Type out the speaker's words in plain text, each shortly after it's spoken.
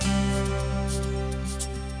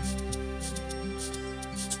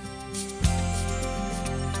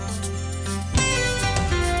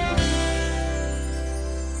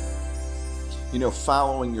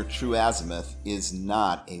Following your true azimuth is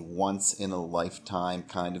not a once-in-a-lifetime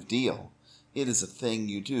kind of deal. It is a thing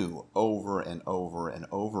you do over and over and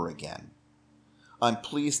over again. I'm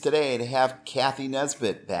pleased today to have Cathy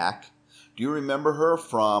Nesbitt back. Do you remember her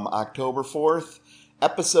from October 4th?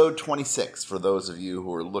 Episode 26, for those of you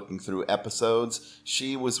who are looking through episodes,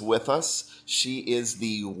 she was with us. She is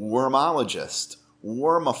the wormologist,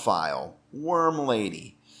 wormophile, worm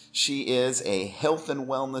lady. She is a health and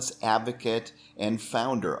wellness advocate and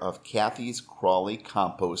founder of Cathy's Crawly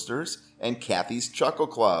Composters and Cathy's Chuckle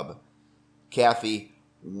Club. Cathy,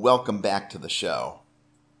 welcome back to the show.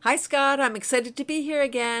 Hi, Scott. I'm excited to be here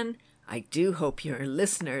again. I do hope your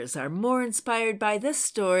listeners are more inspired by this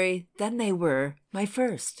story than they were my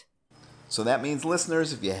first. So that means,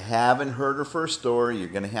 listeners, if you haven't heard her first story, you're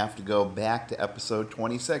going to have to go back to episode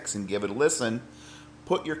 26 and give it a listen.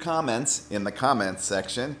 Put your comments in the comments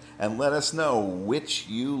section and let us know which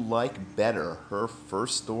you like better, her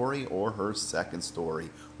first story or her second story,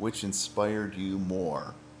 which inspired you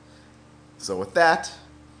more. So with that,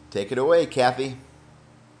 take it away, Cathy.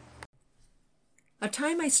 A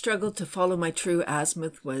time I struggled to follow my true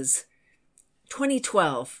azimuth was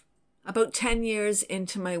 2012, about 10 years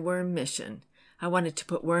into my worm mission. I wanted to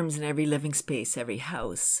put worms in every living space, every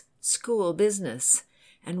house, school, business.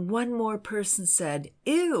 And one more person said,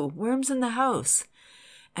 "Ew, worms in the house."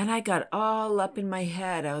 And I got all up in my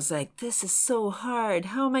head. I was like, this is so hard.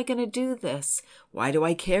 How am I going to do this? Why do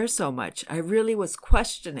I care so much? I really was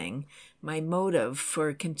questioning my motive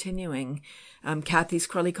for continuing Cathy's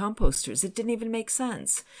Crawly Composters. It didn't even make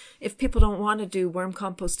sense. If people don't want to do worm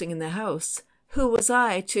composting in the house, who was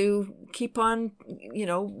I to keep on,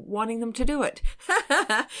 wanting them to do it?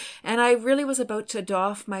 And I really was about to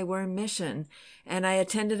doff my worm mission. And I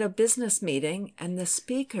attended a business meeting, and the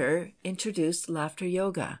speaker introduced laughter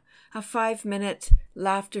yoga, a 5-minute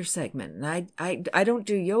laughter segment. And I don't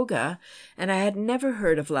do yoga, and I had never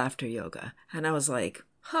heard of laughter yoga. And I was like,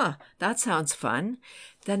 that sounds fun.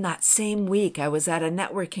 Then that same week, I was at a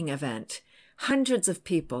networking event. Hundreds of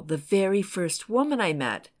people. The very first woman I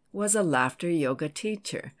met was a laughter yoga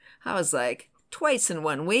teacher. I was like, twice in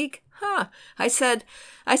 1 week? I said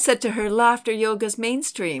to her, laughter yoga's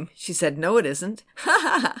mainstream. She said, no, it isn't.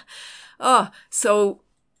 So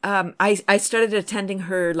I started attending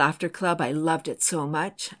her laughter club. I loved it so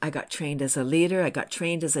much. I got trained as a leader. I got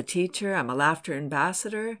trained as a teacher. I'm a laughter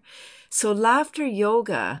ambassador. So laughter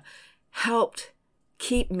yoga helped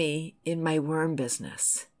keep me in my worm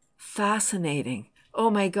business. Fascinating. Oh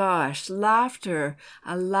my gosh, laughter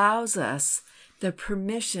allows us the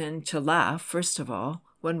permission to laugh, first of all.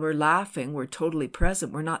 When we're laughing, we're totally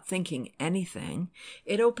present. We're not thinking anything.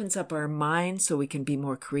 It opens up our mind so we can be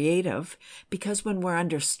more creative, because when we're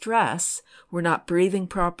under stress, we're not breathing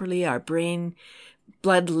properly. Our brain,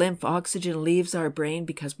 blood, lymph, oxygen leaves our brain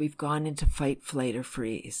because we've gone into fight, flight, or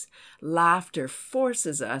freeze. Laughter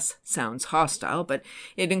forces us, sounds hostile, but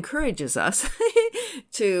it encourages us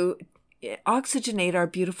to oxygenate our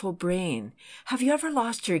beautiful brain. Have you ever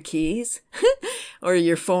lost your keys or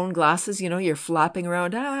your phone glasses? You're flapping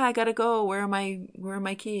around. I gotta go. Where are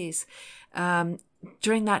my keys?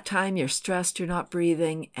 During that time, you're stressed. You're not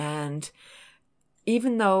breathing, and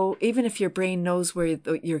even if your brain knows where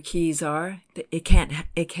your keys are, it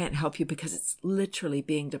can't help you because it's literally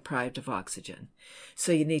being deprived of oxygen.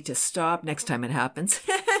 So you need to stop next time it happens.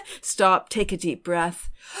 Stop, take a deep breath,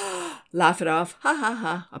 laugh it off, ha ha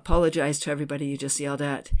ha, apologize to everybody you just yelled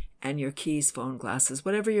at, and your keys, phone, glasses,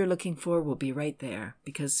 whatever you're looking for will be right there,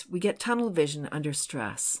 because we get tunnel vision under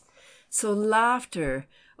stress. So laughter,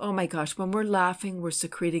 oh my gosh, when we're laughing, we're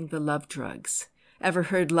secreting the love drugs. Ever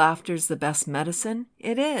heard laughter's the best medicine?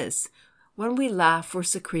 It is. When we laugh, we're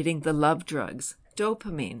secreting the love drugs,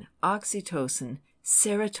 dopamine, oxytocin,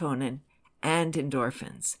 serotonin, and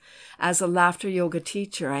endorphins. As a laughter yoga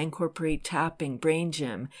teacher, I incorporate tapping, brain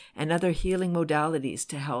gym, and other healing modalities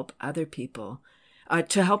to help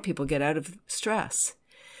people get out of stress.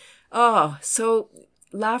 So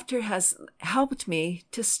laughter has helped me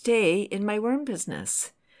to stay in my worm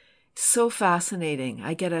business. So fascinating.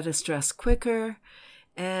 I get out of stress quicker,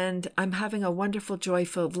 and I'm having a wonderful,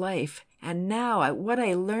 joy-filled life. And now what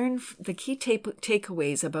I learned, the key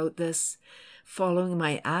takeaways about this following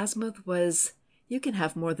my azimuth was you can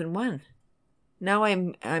have more than one. Now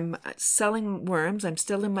I'm selling worms. I'm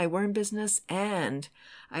still in my worm business, and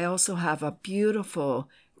I also have a beautiful,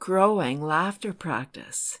 growing laughter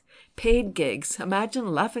practice. Paid gigs.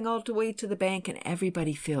 Imagine laughing all the way to the bank and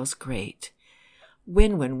everybody feels great.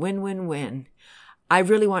 Win, win, win, win, win. I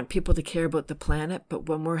really want people to care about the planet, but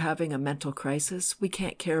when we're having a mental crisis, we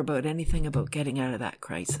can't care about anything about getting out of that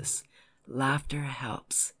crisis. Laughter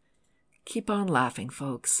helps. Keep on laughing,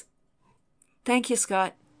 folks. Thank you,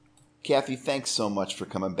 Scott. Cathy, thanks so much for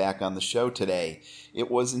coming back on the show today. It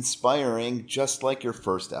was inspiring, just like your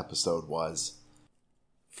first episode was.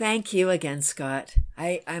 Thank you again, Scott.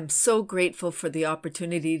 I'm so grateful for the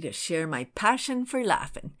opportunity to share my passion for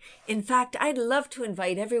laughing. In fact, I'd love to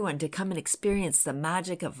invite everyone to come and experience the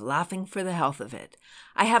magic of laughing for the health of it.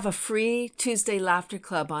 I have a free Tuesday Laughter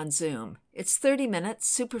Club on Zoom. It's 30 minutes,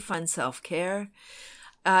 super fun self-care.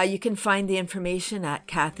 You can find the information at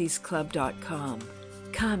cathysclub.com.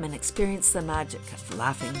 Come and experience the magic of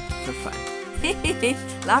laughing for fun.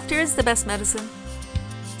 Laughter is the best medicine.